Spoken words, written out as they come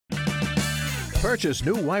Purchase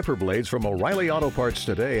new wiper blades from O'Reilly Auto Parts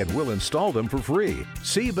today and we'll install them for free.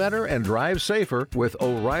 See better and drive safer with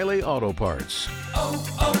O'Reilly Auto Parts.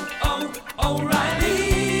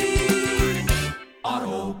 O'Reilly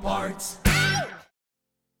Auto Parts.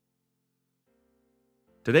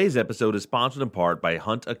 Today's episode is sponsored in part by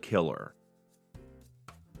Hunt a Killer.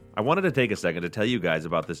 I wanted to take a second to tell you guys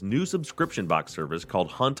about this new subscription box service called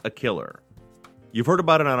Hunt a Killer. You've heard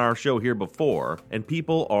about it on our show here before, and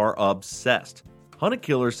people are obsessed. Hunt a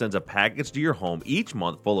Killer sends a package to your home each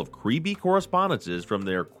month full of creepy correspondences from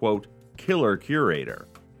their, quote, killer curator.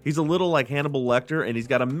 He's a little like Hannibal Lecter, and he's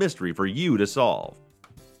got a mystery for you to solve.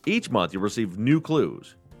 Each month you'll receive new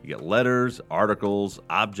clues. You get letters, articles,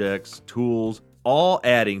 objects, tools, all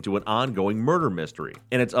adding to an ongoing murder mystery,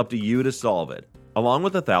 and it's up to you to solve it, along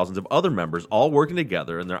with the thousands of other members all working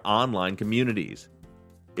together in their online communities.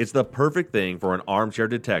 It's the perfect thing for an armchair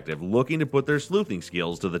detective looking to put their sleuthing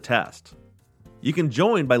skills to the test. You can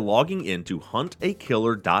join by logging into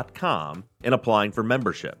huntakiller.com and applying for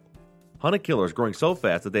membership. Hunt a Killer is growing so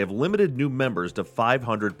fast that they have limited new members to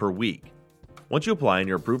 500 per week. Once you apply and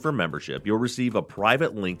you're approved for membership, you'll receive a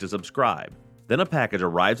private link to subscribe. Then a package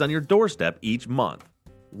arrives on your doorstep each month.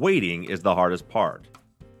 Waiting is the hardest part.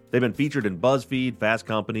 They've been featured in BuzzFeed, Fast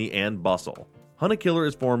Company, and Bustle. Hunt a Killer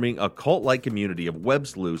is forming a cult-like community of web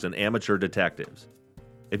sleuths and amateur detectives.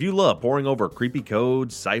 If you love poring over creepy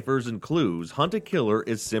codes, ciphers, and clues, Hunt a Killer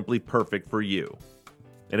is simply perfect for you.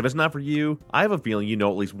 And if it's not for you, I have a feeling you know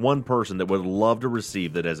at least one person that would love to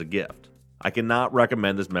receive that as a gift. I cannot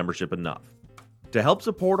recommend this membership enough. To help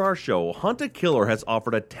support our show, Hunt a Killer has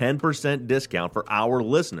offered a 10% discount for our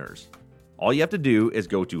listeners. All you have to do is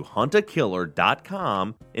go to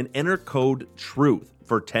huntakiller.com and enter code TRUTH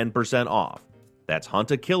for 10% off. That's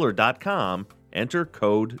huntakiller.com, enter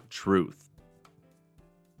code TRUTH.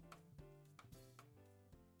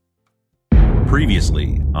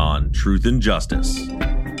 Previously on Truth and Justice.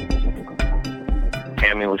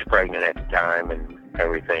 Tammy was pregnant at the time and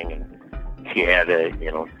everything, and she had a,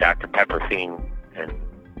 Dr. Pepper fiend, and,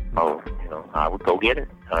 I would go get it.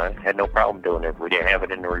 I had no problem doing it. We didn't have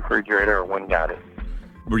it in the refrigerator, or one got it.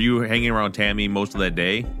 Were you hanging around Tammy most of that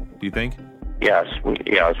day, do you think? Yes,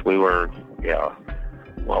 we were, yeah.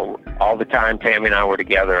 Well, all the time Tammy and I were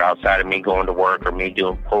together outside of me going to work or me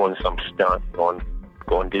pulling some stunt, going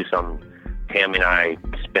to do something. Tammy and I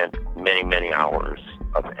spent many, many hours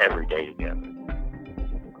of every day together.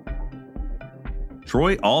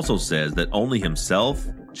 Troy also says that only himself,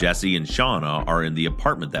 Jesse, and Shauna are in the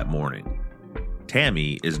apartment that morning.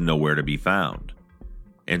 Tammy is nowhere to be found.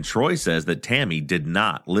 And Troy says that Tammy did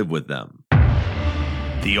not live with them.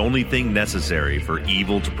 The only thing necessary for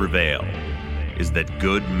evil to prevail is that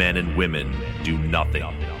good men and women do nothing.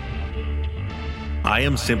 I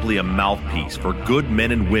am simply a mouthpiece for good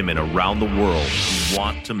men and women around the world who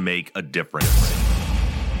want to make a difference.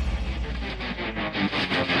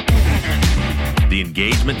 The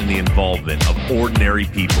engagement and the involvement of ordinary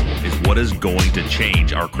people is what is going to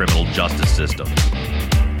change our criminal justice system.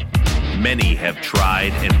 Many have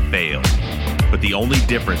tried and failed, but the only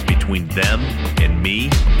difference between them and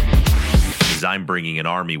me is I'm bringing an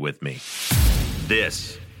army with me.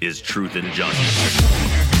 This is Truth and Justice.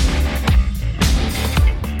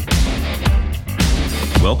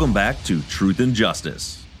 Welcome back to Truth and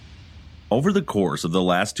Justice. Over the course of the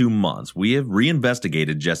last 2 months, we have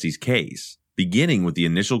reinvestigated Jesse's case, beginning with the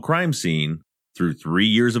initial crime scene, through 3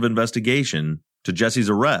 years of investigation, to Jesse's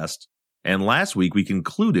arrest, and last week we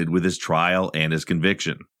concluded with his trial and his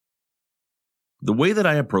conviction. The way that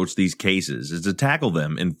I approach these cases is to tackle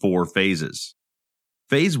them in 4 phases.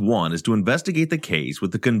 Phase 1 is to investigate the case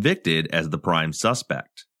with the convicted as the prime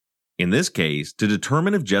suspect. In this case, to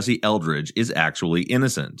determine if Jesse Eldridge is actually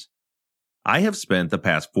innocent. I have spent the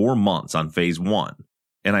past 4 months on Phase 1,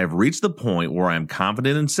 and I have reached the point where I am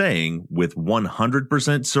confident in saying, with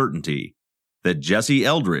 100% certainty, that Jesse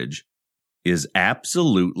Eldridge is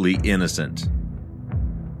absolutely innocent.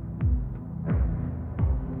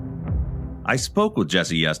 I spoke with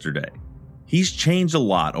Jesse yesterday. He's changed a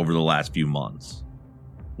lot over the last few months.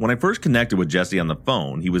 When I first connected with Jesse on the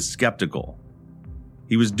phone, he was skeptical.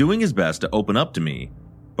 He was doing his best to open up to me,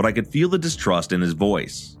 but I could feel the distrust in his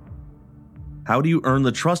voice. How do you earn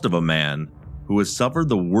the trust of a man who has suffered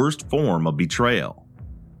the worst form of betrayal?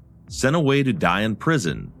 Sent away to die in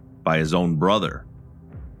prison by his own brother.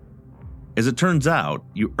 As it turns out,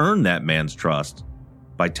 you earn that man's trust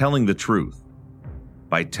by telling the truth,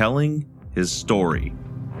 by telling his story.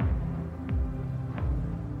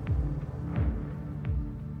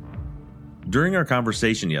 During our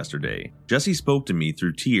conversation yesterday, Jesse spoke to me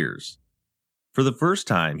through tears. For the first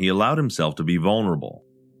time, he allowed himself to be vulnerable.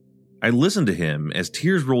 I listened to him as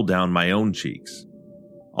tears rolled down my own cheeks.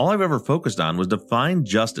 All I've ever focused on was to find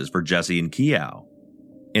justice for Jesse and Kiao.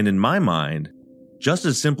 And in my mind,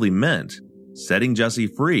 justice simply meant setting Jesse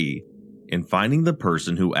free and finding the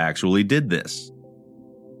person who actually did this.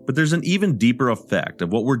 But there's an even deeper effect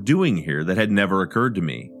of what we're doing here that had never occurred to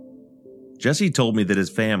me. Jesse told me that his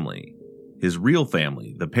family, his real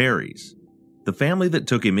family, the Perrys, the family that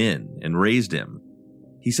took him in and raised him,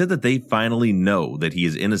 he said that they finally know that he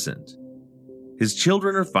is innocent. His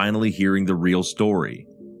children are finally hearing the real story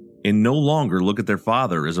and no longer look at their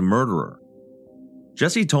father as a murderer.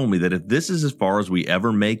 Jesse told me that if this is as far as we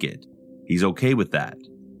ever make it, he's okay with that.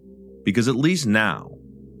 Because at least now,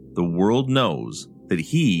 the world knows that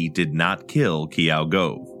he did not kill Kiao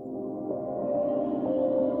Gove.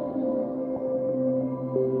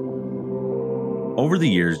 Over the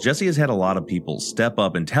years, Jesse has had a lot of people step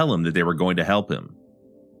up and tell him that they were going to help him.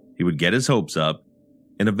 He would get his hopes up,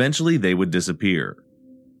 and eventually they would disappear.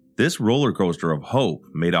 This roller coaster of hope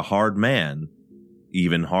made a hard man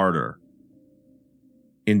even harder.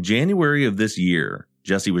 In January of this year,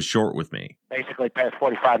 Jesse was short with me. Basically, past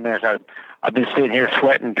 45 minutes, I've been sitting here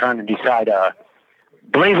sweating, trying to decide,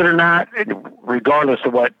 believe it or not, regardless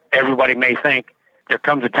of what everybody may think, there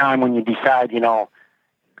comes a time when you decide,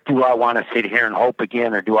 do I want to sit here and hope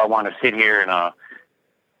again, or do I want to sit here and, I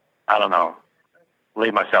don't know,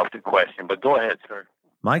 leave myself to question. But go ahead, sir.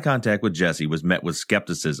 My contact with Jesse was met with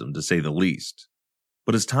skepticism, to say the least.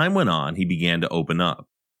 But as time went on, he began to open up.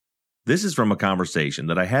 This is from a conversation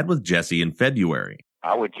that I had with Jesse in February.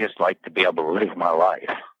 I would just like to be able to live my life.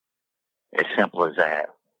 As simple as that.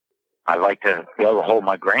 I'd like to be able to hold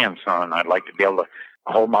my grandson. I'd like to be able to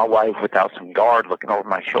hold my wife without some guard looking over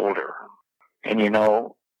my shoulder. And,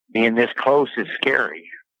 being this close is scary.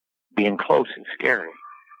 Being close is scary.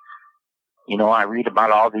 I read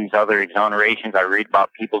about all these other exonerations. I read about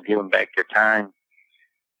people giving back their time.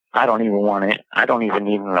 I don't even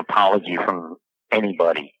need an apology from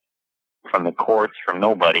anybody, from the courts, from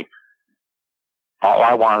nobody. All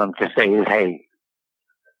I want them to say is, hey,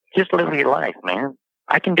 just live your life, man.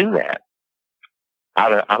 I can do that.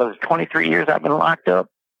 Out of the 23 years I've been locked up,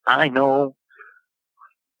 I know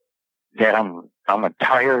that I'm a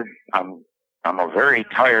very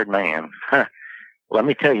tired man. Let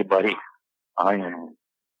me tell you, buddy, I am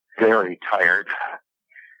very tired.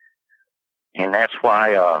 And that's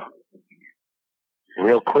why,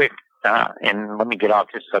 real quick, and let me get off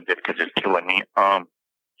this subject because it's killing me.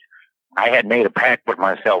 I had made a pact with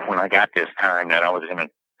myself when I got this time that I was going to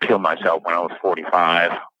kill myself when I was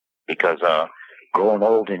 45 because growing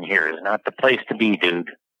old in here is not the place to be,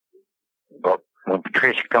 dude. But when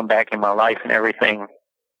Patricia come back in my life and everything,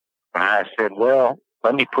 I said, well,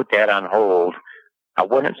 let me put that on hold. I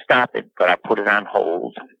wouldn't stop it, but I put it on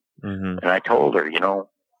hold. Mm-hmm. And I told her,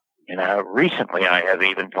 and recently I have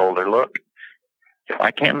even told her, look, if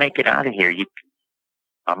I can't make it out of here,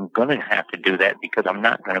 I'm going to have to do that because I'm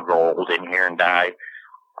not going to grow old in here and die.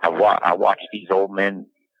 I watch these old men,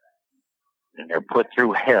 and they're put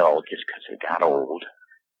through hell just because they got old.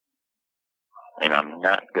 And I'm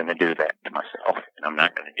not going to do that to myself, and I'm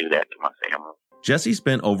not going to do that to my family. Jesse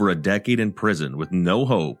spent over a decade in prison with no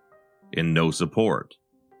hope and no support.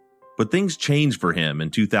 But things changed for him in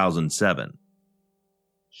 2007.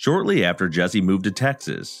 Shortly after Jesse moved to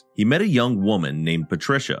Texas, he met a young woman named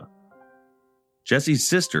Patricia. Jesse's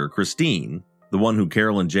sister, Christine, the one who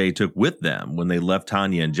Carol and Jay took with them when they left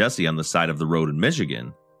Tanya and Jesse on the side of the road in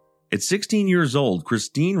Michigan, at 16 years old,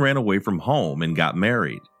 Christine ran away from home and got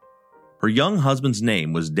married. Her young husband's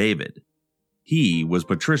name was David. He was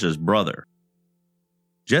Patricia's brother.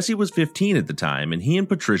 Jesse was 15 at the time, and he and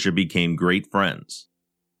Patricia became great friends.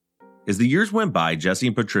 As the years went by, Jesse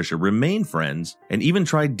and Patricia remained friends and even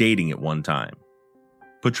tried dating at one time.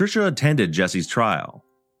 Patricia attended Jesse's trial.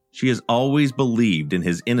 She has always believed in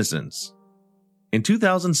his innocence. In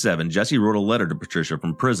 2007, Jesse wrote a letter to Patricia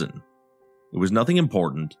from prison. It was nothing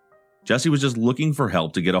important. Jesse was just looking for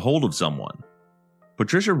help to get a hold of someone.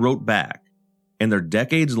 Patricia wrote back, and their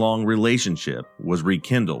decades-long relationship was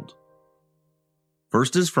rekindled.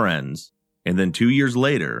 First as friends, and then 2 years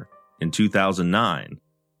later, in 2009,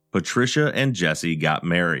 Patricia and Jesse got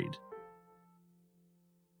married.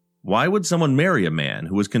 Why would someone marry a man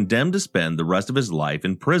who was condemned to spend the rest of his life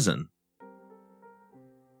in prison?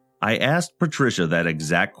 I asked Patricia that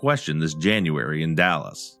exact question this January in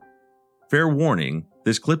Dallas. Fair warning,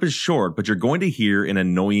 this clip is short, but you're going to hear an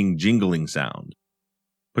annoying jingling sound.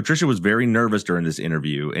 Patricia was very nervous during this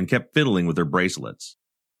interview and kept fiddling with her bracelets.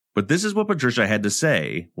 But this is what Patricia had to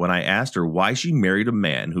say when I asked her why she married a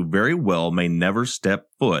man who very well may never step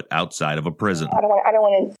foot outside of a prison. I don't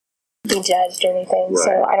want to be judged or anything, Right.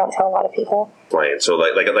 so I don't tell a lot of people. Right. So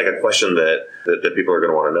like a question that people are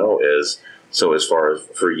going to want to know is, so as far as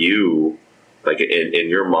for you, like in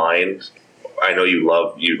your mind, I know you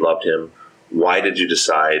loved him. Why did you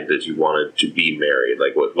decide that you wanted to be married?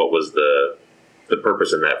 Like what was the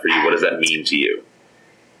purpose in that for you? What does that mean to you?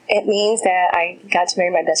 It means that I got to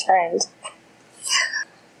marry my best friend.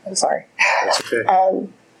 I'm sorry. That's okay.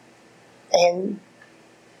 And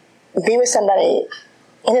be with somebody,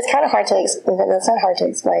 and it's kind of hard to explain. It's not hard to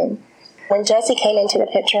explain. When Jesse came into the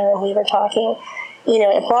picture and we were talking,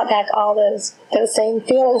 it brought back all those same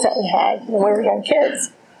feelings that we had when we were young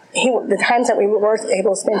kids. The times that we were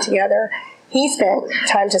able to spend together, he spent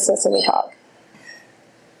time just listening to me talk.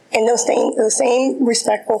 And those same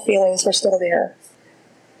respectful feelings were still there.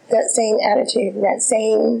 That same attitude, that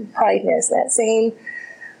same prideness, that same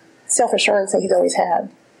self-assurance that he's always had.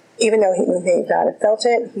 Even though he may not have felt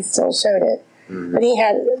it, he still showed it. Mm-hmm. But he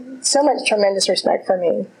had so much tremendous respect for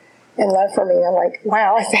me and love for me. I'm like,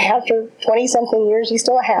 wow, after 20-something years, you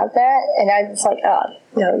still have that? And I was like, oh,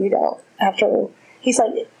 no, you don't. He's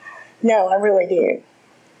like, no, I really do.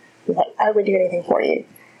 Like, I would do anything for you.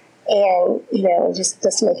 And, just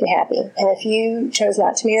to make you happy. And if you chose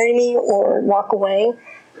not to marry me or walk away,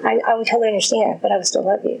 I would totally understand, but I would still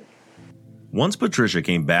love you. Once Patricia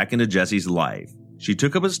came back into Jesse's life, she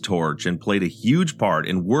took up his torch and played a huge part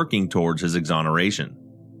in working towards his exoneration.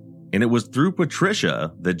 And it was through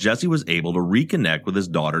Patricia that Jesse was able to reconnect with his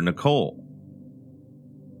daughter, Nicole.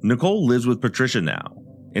 Nicole lives with Patricia now,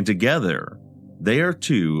 and together, they are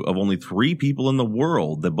two of only 3 people in the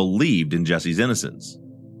world that believed in Jesse's innocence.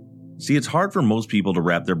 See, it's hard for most people to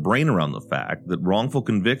wrap their brain around the fact that wrongful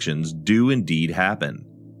convictions do indeed happen.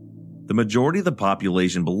 The majority of the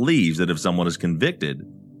population believes that if someone is convicted,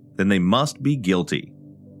 then they must be guilty.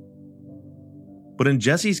 But in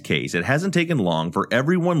Jesse's case, it hasn't taken long for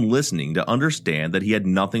everyone listening to understand that he had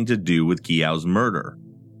nothing to do with Keow's murder.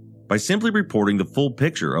 By simply reporting the full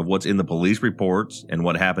picture of what's in the police reports and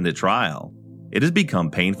what happened at trial, it has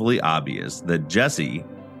become painfully obvious that Jesse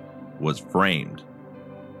was framed.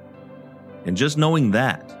 And just knowing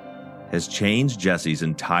that has changed Jesse's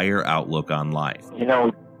entire outlook on life.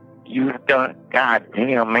 You've done,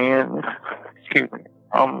 goddamn, man. Excuse me.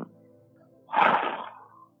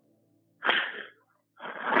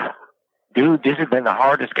 Dude, this has been the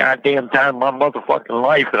hardest goddamn time of my motherfucking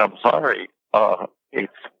life, and I'm sorry.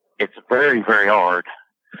 It's very, very hard.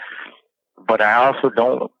 But I also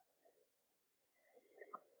don't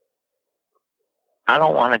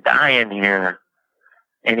want to die in here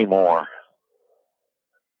anymore.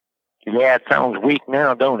 Yeah, it sounds weak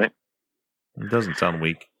now, don't it? It doesn't sound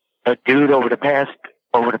weak. But dude, over the past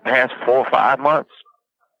 4 or 5 months,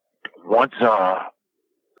 once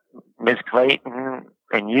Miss Clayton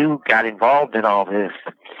and you got involved in all this,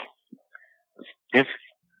 it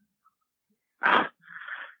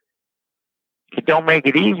don't make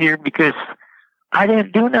it easier because I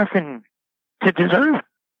didn't do nothing to deserve it.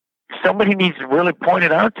 Somebody needs to really point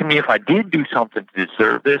it out to me if I did do something to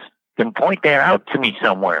deserve this. Then point that out to me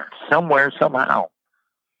somewhere, somehow.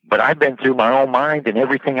 But I've been through my own mind and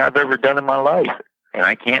everything I've ever done in my life, and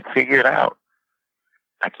I can't figure it out.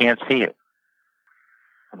 I can't see it.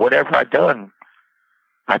 Whatever I've done,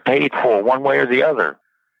 I paid for one way or the other.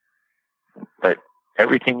 But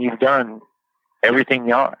everything you've done,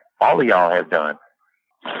 all of y'all have done,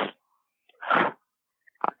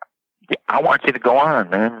 I want you to go on,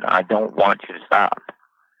 man. I don't want you to stop.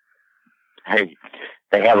 Hey,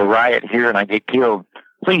 they have a riot here and I get killed.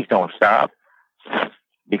 Please don't stop.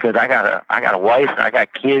 Because I got a wife and I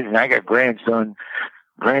got kids and I got grandchildren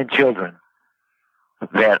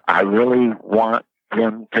that I really want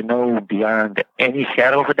them to know beyond any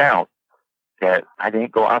shadow of a doubt that I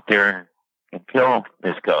didn't go out there and kill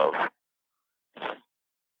this gov.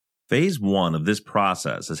 Phase 1 of this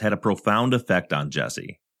process has had a profound effect on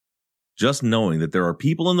Jesse. Just knowing that there are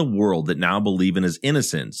people in the world that now believe in his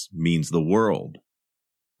innocence means the world.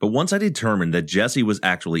 But once I determined that Jesse was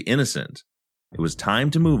actually innocent, it was time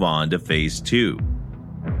to move on to Phase 2.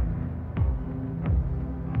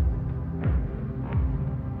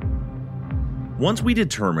 Once we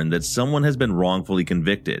determine that someone has been wrongfully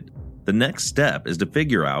convicted, the next step is to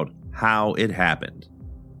figure out how it happened.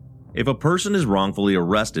 If a person is wrongfully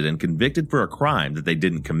arrested and convicted for a crime that they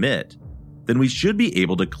didn't commit, then we should be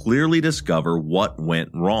able to clearly discover what went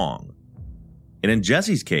wrong. And in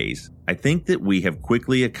Jesse's case, I think that we have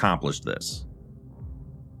quickly accomplished this.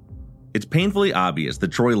 It's painfully obvious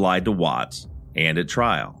that Troy lied to Watts and at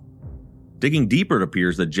trial. Digging deeper, it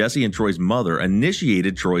appears that Jesse and Troy's mother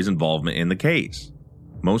initiated Troy's involvement in the case,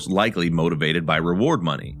 most likely motivated by reward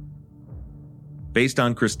money. Based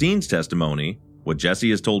on Christine's testimony, what Jesse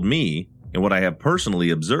has told me, and what I have personally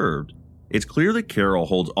observed, it's clear that Carol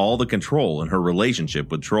holds all the control in her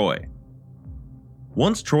relationship with Troy.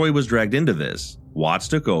 Once Troy was dragged into this, Watts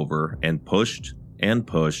took over and pushed and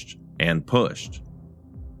pushed and pushed.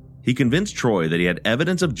 He convinced Troy that he had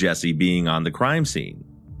evidence of Jesse being on the crime scene,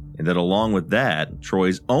 and that along with that,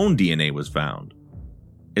 Troy's own DNA was found.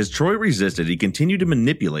 As Troy resisted, he continued to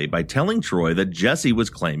manipulate by telling Troy that Jesse was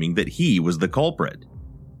claiming that he was the culprit.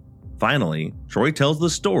 Finally, Troy tells the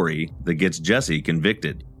story that gets Jesse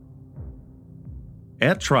convicted.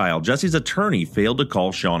 At trial, Jesse's attorney failed to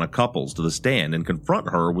call Shauna Couples to the stand and confront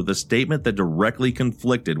her with a statement that directly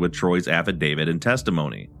conflicted with Troy's affidavit and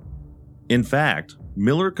testimony. In fact,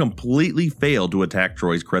 Miller completely failed to attack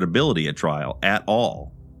Troy's credibility at trial at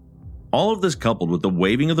all. All of this coupled with the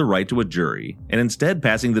waiving of the right to a jury, and instead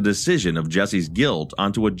passing the decision of Jesse's guilt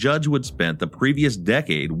onto a judge who had spent the previous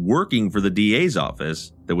decade working for the DA's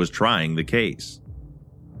office that was trying the case.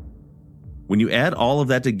 When you add all of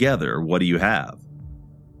that together, what do you have?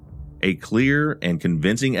 A clear and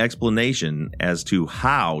convincing explanation as to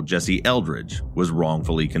how Jesse Eldridge was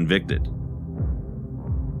wrongfully convicted.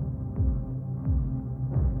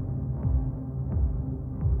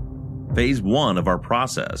 Phase 1 of our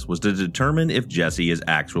process was to determine if Jesse is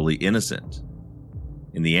actually innocent.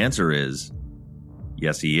 And the answer is,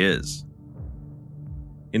 yes, he is.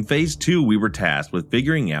 In Phase 2, we were tasked with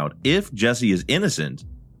figuring out if Jesse is innocent,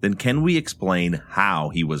 then can we explain how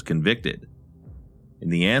he was convicted?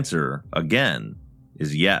 And the answer, again,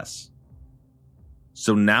 is yes.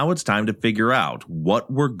 So now it's time to figure out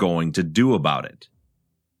what we're going to do about it.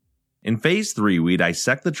 In Phase 3, we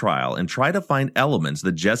dissect the trial and try to find elements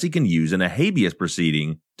that Jesse can use in a habeas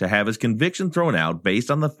proceeding to have his conviction thrown out based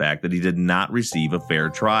on the fact that he did not receive a fair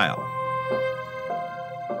trial.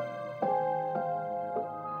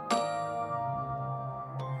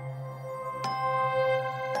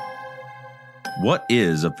 What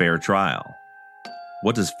is a fair trial?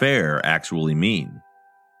 What does fair actually mean?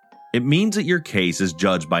 It means that your case is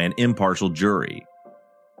judged by an impartial jury,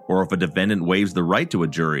 or if a defendant waives the right to a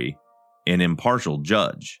jury, an impartial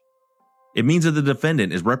judge. It means that the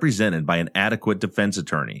defendant is represented by an adequate defense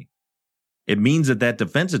attorney. It means that that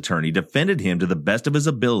defense attorney defended him to the best of his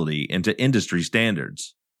ability and to industry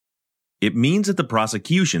standards. It means that the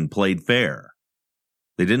prosecution played fair.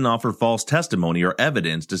 They didn't offer false testimony or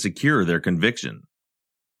evidence to secure their conviction.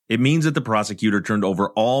 It means that the prosecutor turned over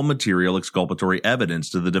all material exculpatory evidence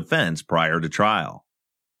to the defense prior to trial.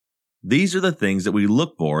 These are the things that we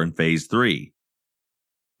look for in Phase 3.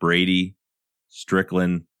 Brady,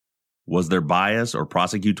 Strickland, was there bias or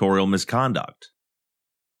prosecutorial misconduct?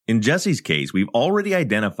 In Jesse's case, we've already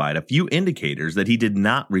identified a few indicators that he did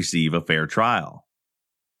not receive a fair trial.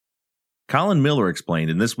 Colin Miller explained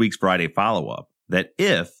in this week's Friday follow-up that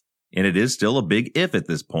if, and it is still a big if at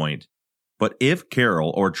this point, but if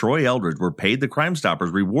Carol or Troy Eldridge were paid the Crime Stoppers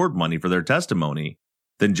reward money for their testimony,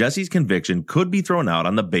 then Jesse's conviction could be thrown out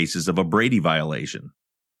on the basis of a Brady violation.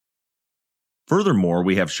 Furthermore,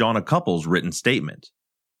 we have Shauna Couples' written statement.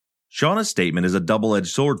 Shauna's statement is a double-edged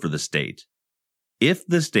sword for the state. If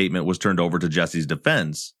this statement was turned over to Jesse's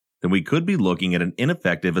defense, then we could be looking at an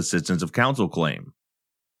ineffective assistance of counsel claim.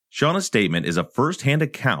 Shauna's statement is a first-hand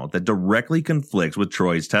account that directly conflicts with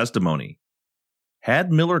Troy's testimony.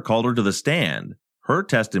 Had Miller called her to the stand, her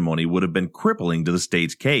testimony would have been crippling to the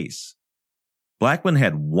state's case. Blackman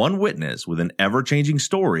had one witness with an ever-changing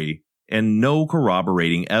story and no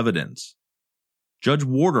corroborating evidence. Judge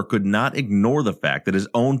Warder could not ignore the fact that his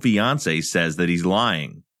own fiancée says that he's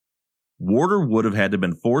lying. Warder would have had to have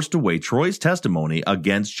been forced to weigh Troy's testimony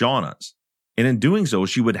against Shauna's, and in doing so,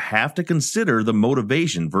 she would have to consider the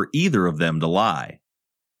motivation for either of them to lie.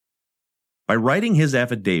 By writing his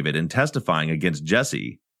affidavit and testifying against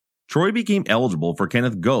Jesse, Troy became eligible for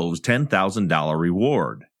Kenneth Gove's $10,000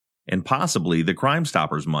 reward, and possibly the Crime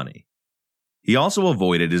Stoppers money. He also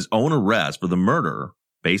avoided his own arrest for the murder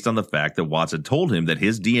based on the fact that Watts had told him that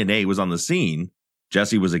his DNA was on the scene,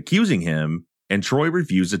 Jesse was accusing him, and Troy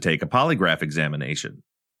refused to take a polygraph examination.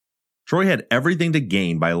 Troy had everything to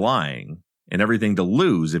gain by lying, and everything to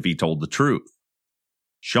lose if he told the truth.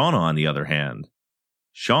 Shauna, on the other hand,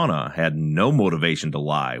 Shauna had no motivation to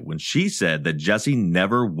lie when she said that Jesse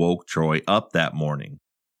never woke Troy up that morning.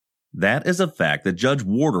 That is a fact that Judge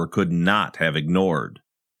Warder could not have ignored.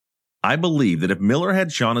 I believe that if Miller had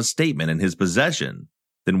Shauna's statement in his possession,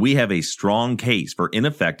 then we have a strong case for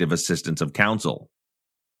ineffective assistance of counsel.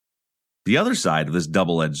 The other side of this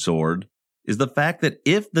double-edged sword is the fact that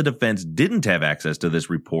if the defense didn't have access to this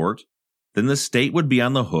report, then the state would be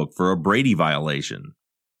on the hook for a Brady violation.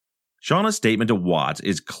 Shauna's statement to Watts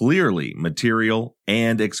is clearly material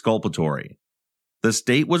and exculpatory. The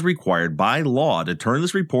state was required by law to turn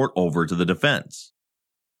this report over to the defense.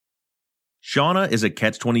 Shauna is a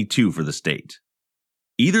catch-22 for the state.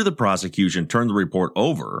 Either the prosecution turned the report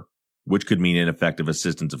over, which could mean ineffective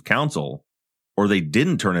assistance of counsel, or they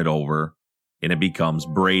didn't turn it over, and it becomes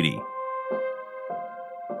Brady.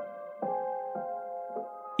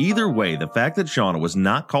 Either way, the fact that Shauna was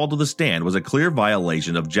not called to the stand was a clear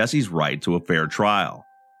violation of Jesse's right to a fair trial.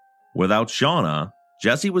 Without Shauna,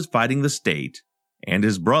 Jesse was fighting the state and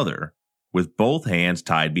his brother with both hands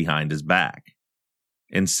tied behind his back.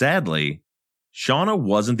 And sadly, Shauna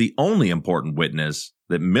wasn't the only important witness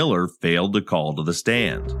that Miller failed to call to the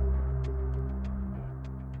stand.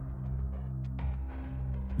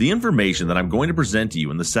 The information that I'm going to present to you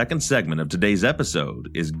in the second segment of today's episode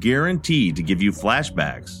is guaranteed to give you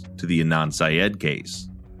flashbacks to the Adnan Syed case.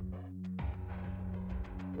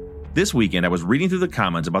 This weekend, I was reading through the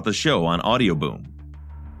comments about the show on Audioboom.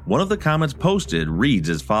 One of the comments posted reads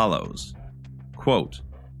as follows, quote,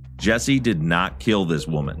 "Jesse did not kill this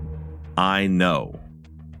woman. I know.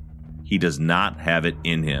 He does not have it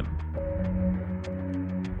in him."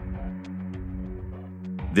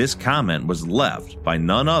 This comment was left by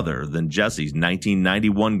none other than Jesse's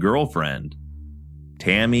 1991 girlfriend,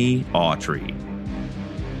 Tammy Autry.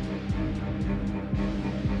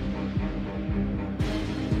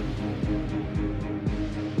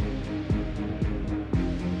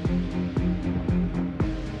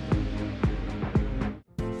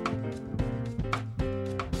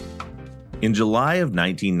 In July of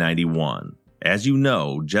 1991, as you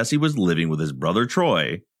know, Jesse was living with his brother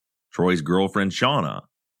Troy, Troy's girlfriend Shauna,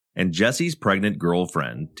 and Jesse's pregnant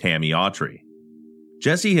girlfriend, Tammy Autry.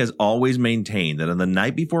 Jesse has always maintained that on the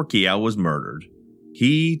night before Kiao was murdered,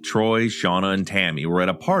 he, Troy, Shauna, and Tammy were at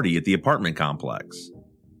a party at the apartment complex.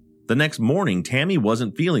 The next morning, Tammy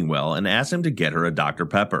wasn't feeling well and asked him to get her a Dr.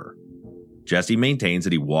 Pepper. Jesse maintains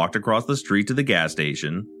that he walked across the street to the gas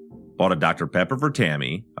station, bought a Dr. Pepper for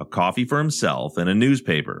Tammy, a coffee for himself, and a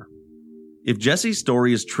newspaper. If Jesse's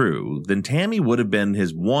story is true, then Tammy would have been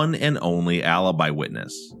his one and only alibi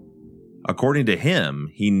witness. According to him,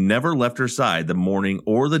 he never left her side the morning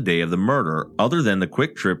or the day of the murder other than the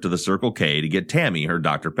quick trip to the Circle K to get Tammy her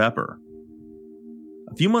Dr. Pepper.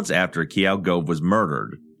 A few months after Kiao Gove was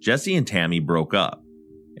murdered, Jesse and Tammy broke up,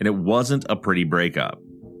 and it wasn't a pretty breakup.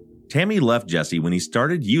 Tammy left Jesse when he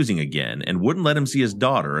started using again and wouldn't let him see his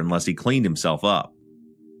daughter unless he cleaned himself up.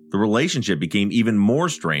 The relationship became even more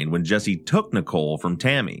strained when Jesse took Nicole from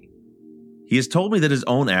Tammy. He has told me that his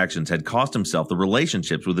own actions had cost himself the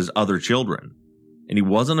relationships with his other children, and he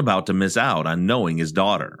wasn't about to miss out on knowing his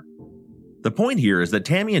daughter. The point here is that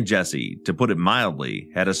Tammy and Jesse, to put it mildly,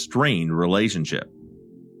 had a strained relationship.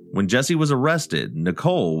 When Jesse was arrested,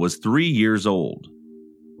 Nicole was 3 years old.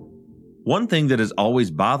 One thing that has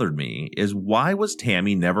always bothered me is why was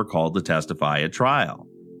Tammy never called to testify at trial?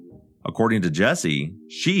 According to Jesse,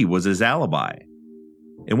 she was his alibi.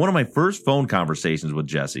 In one of my first phone conversations with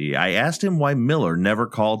Jesse, I asked him why Miller never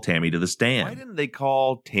called Tammy to the stand. Why didn't they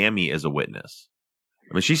call Tammy as a witness?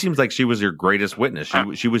 I mean, she seems like she was your greatest witness.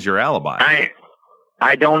 She was your alibi.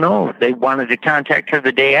 I don't know. They wanted to contact her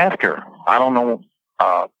the day after. I don't know.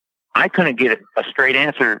 I couldn't get a straight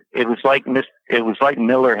answer. It was like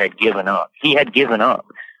Miller had given up. He had given up.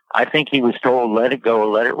 I think he was told, let it go,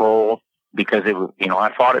 let it roll, because it was,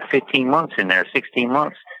 I fought it 15 months in there, 16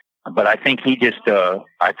 months. But I think he just,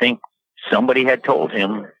 I think somebody had told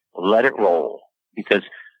him, let it roll, because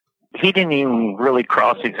he didn't even really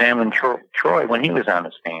cross-examine Troy when he was on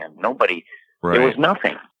the stand. Nobody, right. There was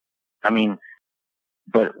nothing. I mean,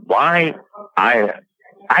 but why, I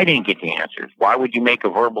didn't get the answers. Why would you make a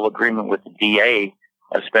verbal agreement with the DA,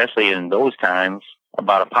 especially in those times,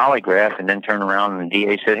 about a polygraph, and then turn around and the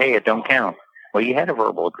DA said, hey, it don't count? Well, you had a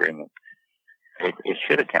verbal agreement. It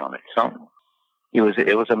should have counted something. It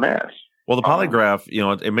was a mess. Well, the polygraph,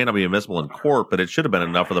 it may not be admissible in court, but it should have been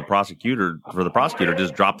enough for the prosecutor to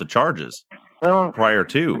just drop the charges prior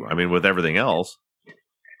to. I mean, with everything else.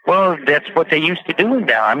 Well, that's what they used to do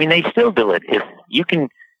now. I mean, they still do it. If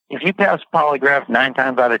you pass polygraph 9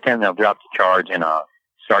 times out of 10, they'll drop the charge and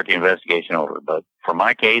start the investigation over. But for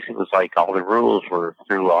my case, it was like all the rules were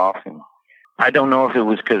threw off, and I don't know if it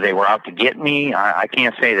was because they were out to get me. I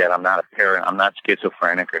can't say that. I'm not a parent. I'm not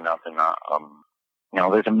schizophrenic or nothing.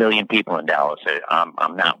 There's a million people in Dallas.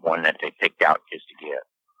 I'm not one that they picked out just to get.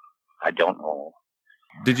 I don't know.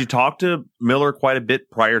 Did you talk to Miller quite a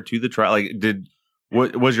bit prior to the trial? Like,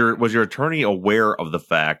 was your attorney aware of the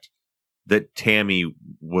fact that Tammy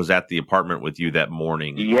was at the apartment with you that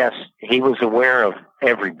morning? Yes, he was aware of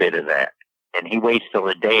every bit of that. and he waits till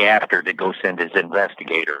the day after to go send his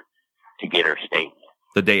investigator to get her statement.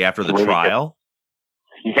 The day after the trial?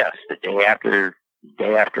 Yes, the day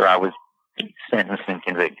after I was sentenced and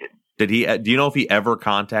convicted. Did he? Do you know if he ever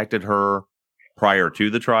contacted her prior to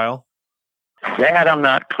the trial? That I'm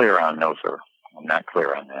not clear on, no, sir. I'm not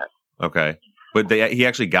clear on that. Okay. But he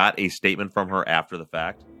actually got a statement from her after the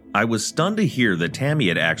fact? I was stunned to hear that Tammy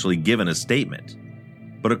had actually given a statement.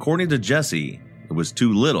 But according to Jesse, it was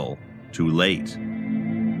too little, too late.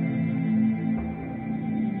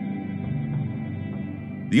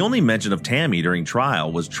 The only mention of Tammy during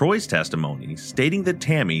trial was Troy's testimony, stating that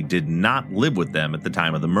Tammy did not live with them at the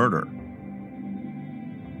time of the murder.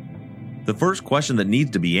 The first question that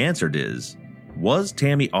needs to be answered is, was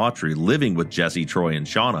Tammy Autry living with Jesse, Troy, and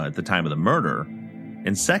Shauna at the time of the murder?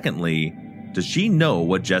 And secondly, does she know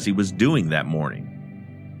what Jesse was doing that morning?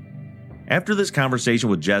 After this conversation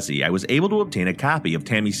with Jesse, I was able to obtain a copy of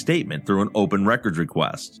Tammy's statement through an open records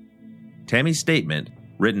request. Tammy's statement,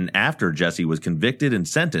 written after Jesse was convicted and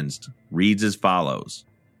sentenced, reads as follows.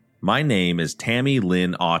 My name is Tammy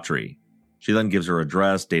Lynn Autry. She then gives her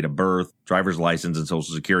address, date of birth, driver's license, and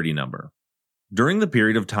social security number. During the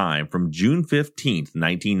period of time from June 15th,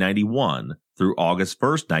 1991 through August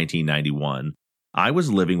 1st, 1991, I was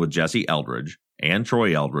living with Jesse Eldridge and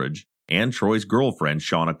Troy Eldridge and Troy's girlfriend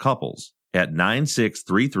Shauna Couples at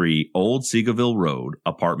 9633 Old Seagoville Road,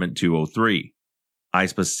 apartment 203. I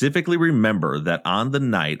specifically remember that on the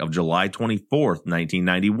night of July 24th,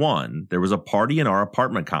 1991, there was a party in our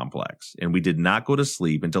apartment complex, and we did not go to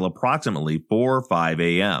sleep until approximately 4 or 5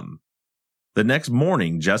 a.m. The next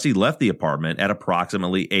morning, Jesse left the apartment at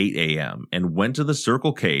approximately 8 a.m. and went to the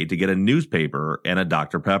Circle K to get a newspaper and a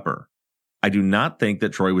Dr. Pepper. I do not think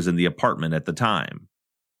that Troy was in the apartment at the time.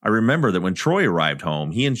 I remember that when Troy arrived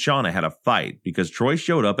home, he and Shauna had a fight because Troy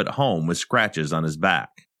showed up at home with scratches on his back.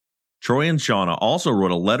 Troy and Shauna also wrote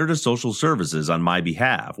a letter to social services on my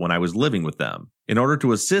behalf when I was living with them in order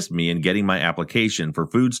to assist me in getting my application for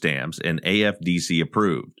food stamps and AFDC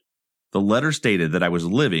approved. The letter stated that I was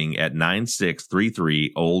living at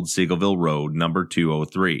 9633 Old Seagoville Road, number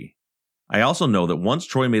 203. I also know that once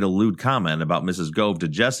Troy made a lewd comment about Mrs. Gove to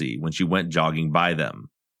Jesse when she went jogging by them.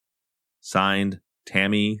 Signed,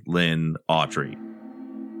 Tammy Lynn Autry.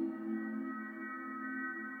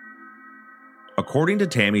 According to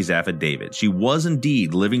Tammy's affidavit, she was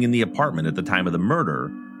indeed living in the apartment at the time of the murder,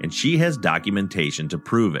 and she has documentation to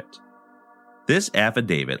prove it. This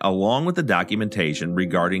affidavit, along with the documentation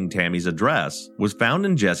regarding Tammy's address, was found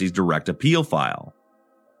in Jesse's direct appeal file.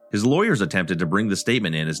 His lawyers attempted to bring the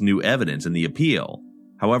statement in as new evidence in the appeal,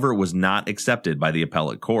 however it was not accepted by the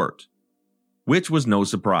appellate court, which was no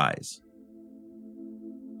surprise.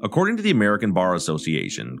 According to the American Bar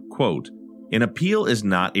Association, quote, an appeal is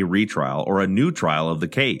not a retrial or a new trial of the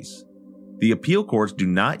case. The appeal courts do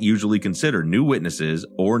not usually consider new witnesses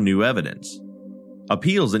or new evidence.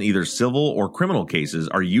 Appeals in either civil or criminal cases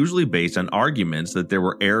are usually based on arguments that there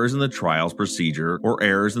were errors in the trial's procedure or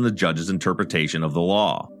errors in the judge's interpretation of the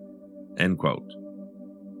law. End quote.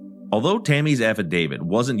 Although Tammy's affidavit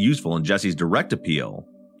wasn't useful in Jesse's direct appeal,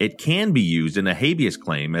 it can be used in a habeas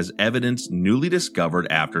claim as evidence newly discovered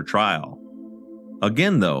after trial.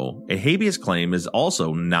 Again, though, a habeas claim is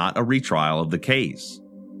also not a retrial of the case.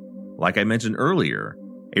 Like I mentioned earlier,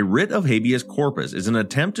 a writ of habeas corpus is an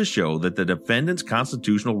attempt to show that the defendant's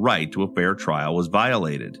constitutional right to a fair trial was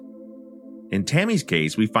violated. In Tammy's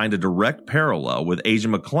case, we find a direct parallel with Asia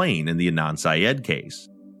McClain in the Adnan Syed case.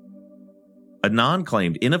 Adnan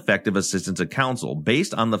claimed ineffective assistance of counsel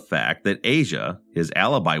based on the fact that Asia, his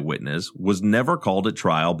alibi witness, was never called at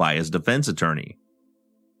trial by his defense attorney.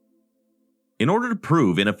 In order to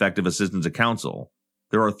prove ineffective assistance of counsel,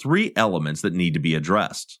 there are 3 elements that need to be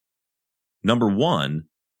addressed. Number 1,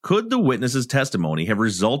 could the witness's testimony have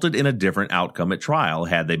resulted in a different outcome at trial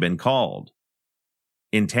had they been called?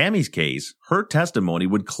 In Tammy's case, her testimony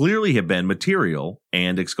would clearly have been material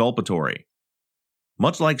and exculpatory.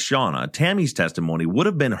 Much like Shauna, Tammy's testimony would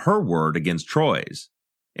have been her word against Troy's.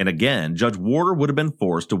 And again, Judge Warder would have been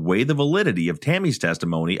forced to weigh the validity of Tammy's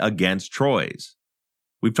testimony against Troy's.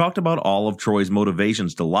 We've talked about all of Troy's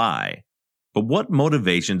motivations to lie, but what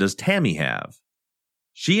motivation does Tammy have?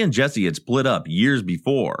 She and Jesse had split up years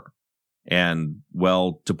before, and,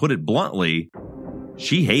 well, to put it bluntly,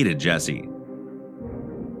 she hated Jesse.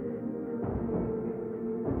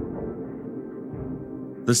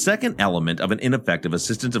 The second element of an ineffective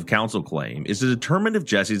assistance of counsel claim is to determine if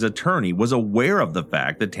Jesse's attorney was aware of the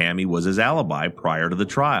fact that Tammy was his alibi prior to the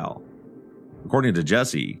trial. According to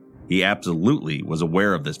Jesse, he absolutely was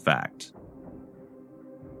aware of this fact.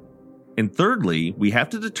 And thirdly, we have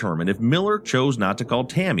to determine if Miller chose not to call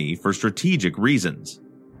Tammy for strategic reasons.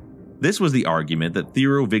 This was the argument that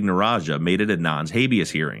Thero Vignaraja made at Adnan's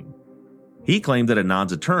habeas hearing. He claimed that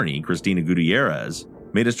Adnan's attorney, Cristina Gutierrez,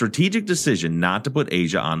 made a strategic decision not to put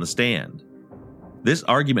Asia on the stand. This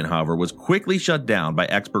argument, however, was quickly shut down by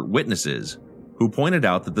expert witnesses who pointed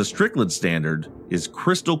out that the Strickland standard is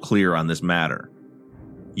crystal clear on this matter.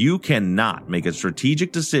 You cannot make a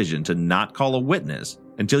strategic decision to not call a witness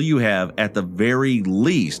until you have, at the very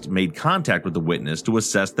least, made contact with the witness to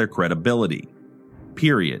assess their credibility.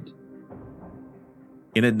 Period.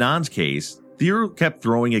 In Adnan's case, Thero kept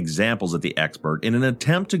throwing examples at the expert in an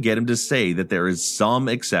attempt to get him to say that there is some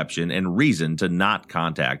exception and reason to not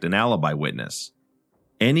contact an alibi witness.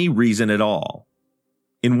 Any reason at all.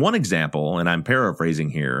 In one example, and I'm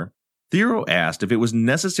paraphrasing here, Thero asked if it was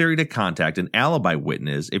necessary to contact an alibi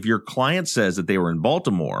witness if your client says that they were in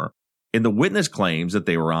Baltimore and the witness claims that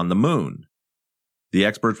they were on the moon. The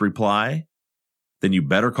expert's reply? Then you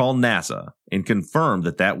better call NASA and confirm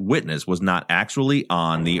that that witness was not actually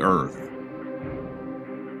on the Earth.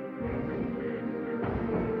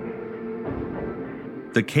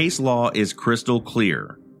 The case law is crystal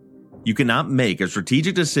clear. You cannot make a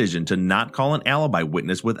strategic decision to not call an alibi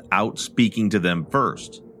witness without speaking to them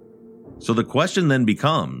first. So the question then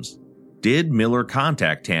becomes, did Miller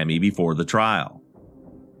contact Tammy before the trial?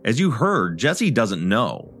 As you heard, Jesse doesn't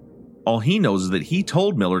know. All he knows is that he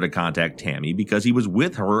told Miller to contact Tammy because he was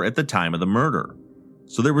with her at the time of the murder.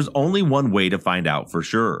 So there was only one way to find out for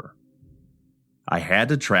sure. I had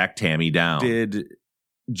to track Tammy down. Did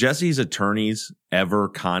Jesse's attorneys ever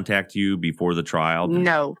contact you before the trial?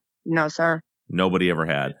 No, sir. Nobody ever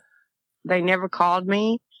had? They never called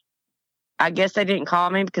me. I guess they didn't call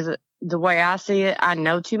me because the way I see it, I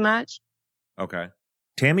know too much. Okay.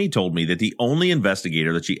 Tammy told me that the only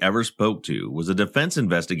investigator that she ever spoke to was a defense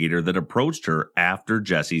investigator that approached her after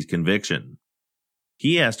Jesse's conviction.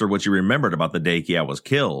 He asked her what she remembered about the day Kiao was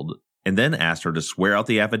killed, and then asked her to swear out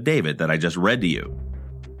the affidavit that I just read to you.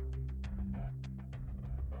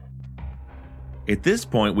 At this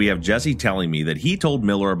point, we have Jesse telling me that he told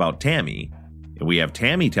Miller about Tammy, and we have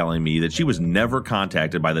Tammy telling me that she was never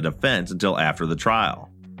contacted by the defense until after the trial.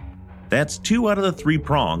 That's 2 out of the 3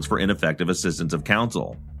 prongs for ineffective assistance of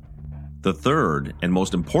counsel. The third and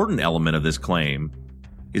most important element of this claim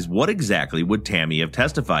is what exactly would Tammy have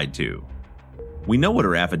testified to? We know what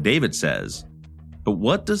her affidavit says, but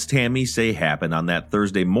what does Tammy say happened on that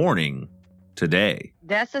Thursday morning today?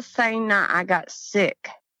 That's the same night I got sick.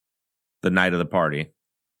 The night of the party?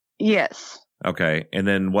 Yes. Okay, and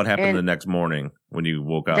then what happened the next morning when you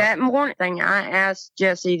woke up? That morning, I asked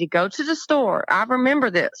Jesse to go to the store. I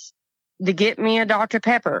remember this. To get me a Dr.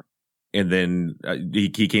 Pepper. And then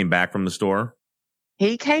he came back from the store?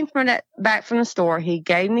 He came back from the store. He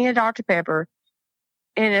gave me a Dr. Pepper.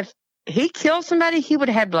 And if he killed somebody, he would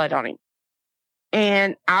have had blood on him.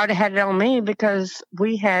 And I would have had it on me because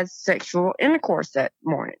we had sexual intercourse that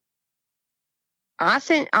morning. I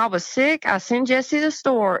was sick. I sent Jesse to the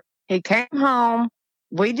store. He came home.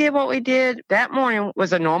 We did what we did. That morning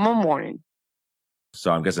was a normal morning. So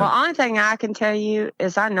I'm guessing. Well, only thing I can tell you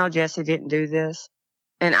is I know Jesse didn't do this.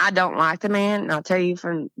 And I don't like the man. And I'll tell you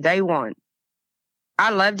from day one.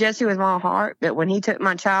 I love Jesse with my heart. But when he took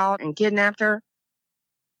my child and kidnapped her.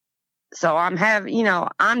 So I'm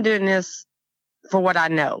doing this for what I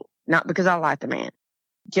know. Not because I like the man.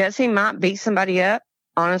 Jesse might beat somebody up,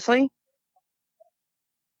 honestly.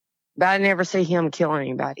 But I never see him kill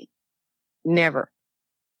anybody. Never.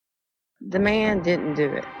 The man didn't do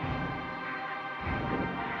it.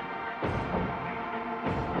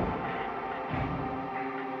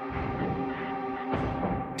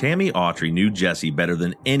 Tammy Autry knew Jesse better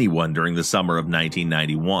than anyone during the summer of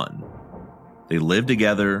 1991. They lived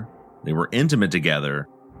together, they were intimate together,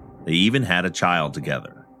 they even had a child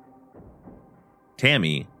together.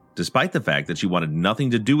 Tammy, despite the fact that she wanted nothing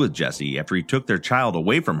to do with Jesse after he took their child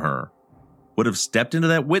away from her, would have stepped into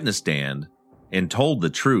that witness stand and told the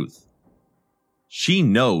truth. She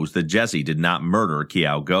knows that Jesse did not murder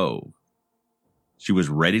Kiao Gove. She was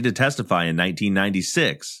ready to testify in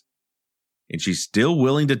 1996, and she's still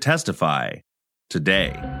willing to testify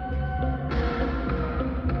today.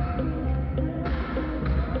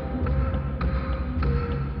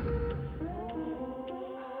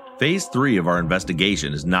 Phase 3 of our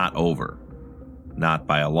investigation is not over. Not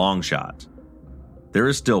by a long shot. There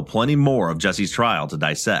is still plenty more of Jesse's trial to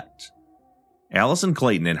dissect. Allison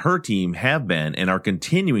Clayton and her team have been and are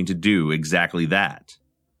continuing to do exactly that.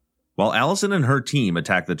 While Allison and her team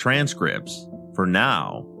attack the transcripts, for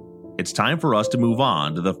now, it's time for us to move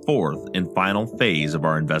on to the 4th and final phase of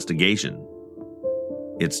our investigation.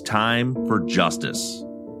 it's time for justice.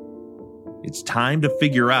 It's time to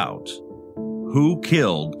figure out who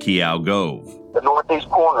killed Kiao Gove. The northeast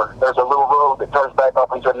corner, there's a little road that turns back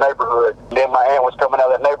off into a neighborhood. And then my aunt was coming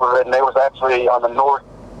out of that neighborhood, and they was actually on the north.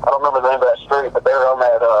 I don't remember the name of that street, but they were on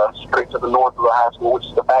that street to the north of the high school, which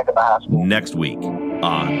is the back of the high school. Next week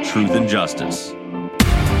on Truth and Justice.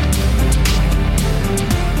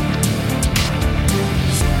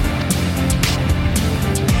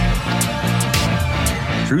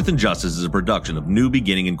 Truth and Justice is a production of New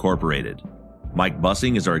Beginning Incorporated. Mike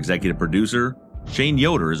Bussing is our executive producer. Shane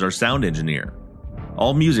Yoder is our sound engineer.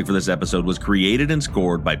 All music for this episode was created and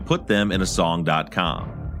scored by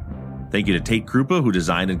PutThemInASong.com. Thank you to Tate Krupa, who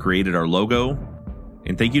designed and created our logo.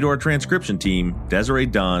 And thank you to our transcription team, Desiree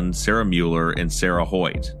Dunn, Sarah Mueller, and Sarah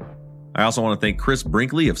Hoyt. I also want to thank Chris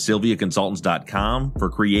Brinkley of SylviaConsultants.com for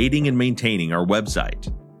creating and maintaining our website.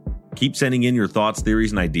 Keep sending in your thoughts,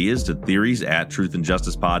 theories, and ideas to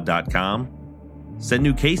theories@truthandjusticepod.com. Send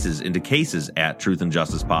new cases into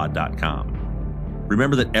cases@truthandjusticepod.com.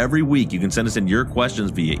 Remember that every week you can send us in your questions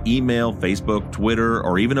via email, Facebook, Twitter,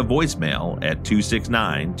 or even a voicemail at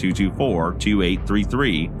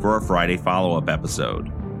 269-224-2833 for our Friday follow-up episode.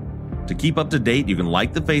 To keep up to date, you can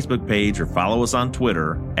like the Facebook page or follow us on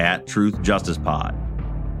Twitter @TruthJusticePod.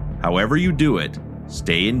 However you do it,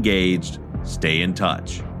 stay engaged, stay in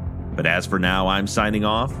touch. But as for now, I'm signing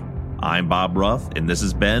off. I'm Bob Ruff, and this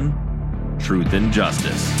has been Truth and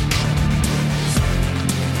Justice.